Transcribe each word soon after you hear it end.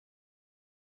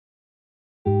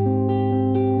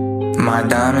My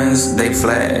diamonds, they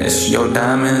flash. Your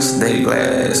diamonds, they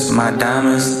glass. My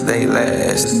diamonds, they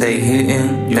last. They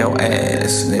hitting your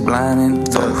ass. They blinding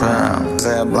the crowd.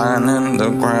 That blinding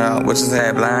the crowd. Which is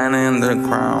that blinding the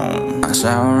crowd. I'm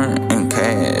showering in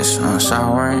cash. I'm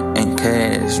showering in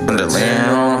cash. But the leer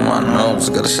on my nose.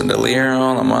 Gotta shut the leer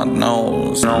on my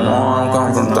nose. No more I'm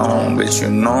coming for the throne. Bitch, you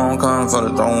know I'm coming for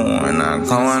the throne. And I'm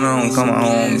coming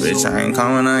home. Bitch, I ain't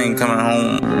coming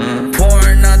home.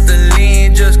 Pouring out the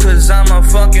lean just cause I'm a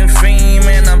fucking fiend.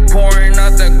 Man, I'm pouring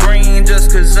out the green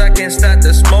just cause I can't stop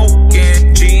the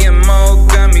smoking. GMO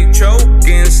got me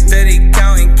choking. Steady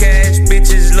counting cash.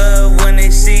 Bitches love when they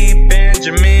see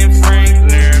Benjamin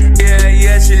Franklin.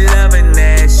 Yeah, she loving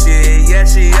that shit. Yeah,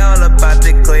 she all about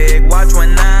the click. Watch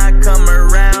when I come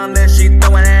around, then she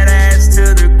throwing that ass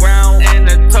to the ground. And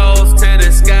the toes to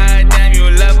the sky. Damn, you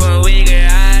love when we get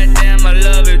high. Damn, I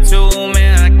love it too,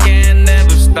 man. I can't never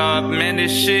stop. Man,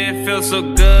 this shit feels so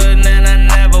good, and I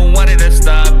never wanted to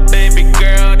stop. Baby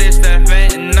girl, this that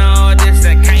fentanyl, this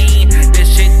that cane. This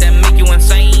shit that make you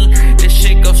insane. This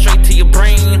shit goes straight to your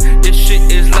brain. This shit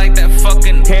is like that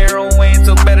fucking heroin,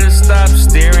 so better stop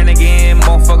staring again.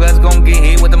 Motherfuckers gon' get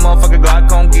hit with the motherfucker Glock,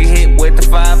 gon' get hit with the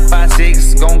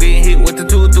 5.56, gon' get hit with the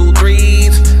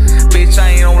 223s. Bitch, I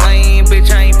ain't no lame,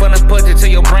 bitch, I ain't finna put it to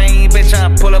your brain. Bitch,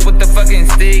 I pull up with the fucking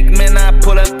stick, man, I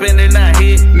pull up and then I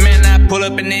hit. Man, I pull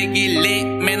up and they get lit.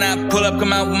 Man, I pull up,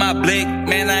 come out with my blick.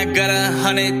 Man, I got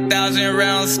 100,000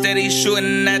 rounds steady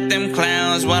shooting at them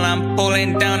clowns while I'm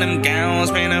pulling down them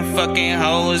gowns. Man, them fucking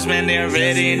hoes, man, they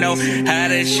already know how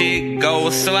that shit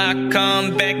goes. So I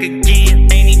come back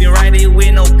again. Ain't even write it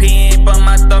with no pen, but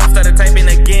my thoughts started typing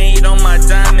again. You know my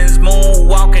diamonds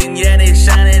moonwalking, yeah, they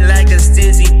shining like a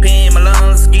stizzy pen. My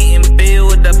lungs getting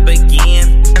filled up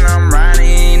again. And I'm riding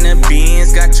in the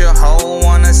Benz, got your hoe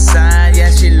on the side.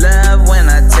 Yeah, she love when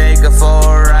I take her for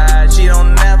a ride. She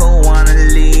don't never wanna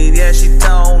leave, yeah, she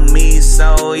told me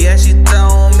so. Yeah, she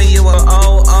told me you were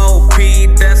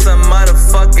OOP, that's a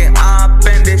motherfucking op.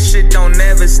 And this shit don't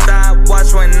never stop.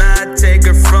 Watch when I take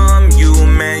her from you,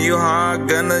 man, you hard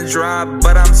gonna drop.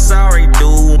 But I'm sorry,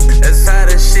 dude, that's how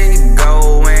the shit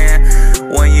go, man.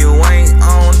 When you ain't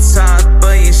on top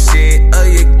of your shit, of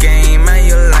your game, and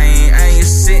your lane, and you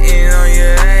sitting on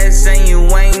your ass, and you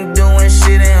ain't doing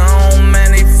shit at home,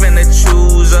 man, they finna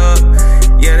choose up.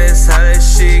 Yeah, that's how that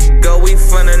shit go, we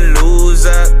finna lose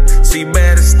up. So you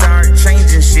better start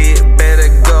changing shit, better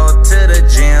go to the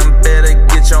gym, better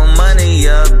get your money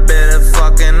up, better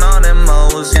fucking all them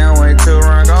hoes. Can't wait to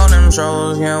rock all them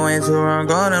shows, can't wait to rock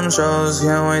all them shows,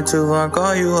 can't wait to fuck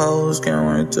all you hoes, can't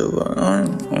wait to fuck all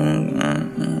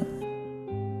them.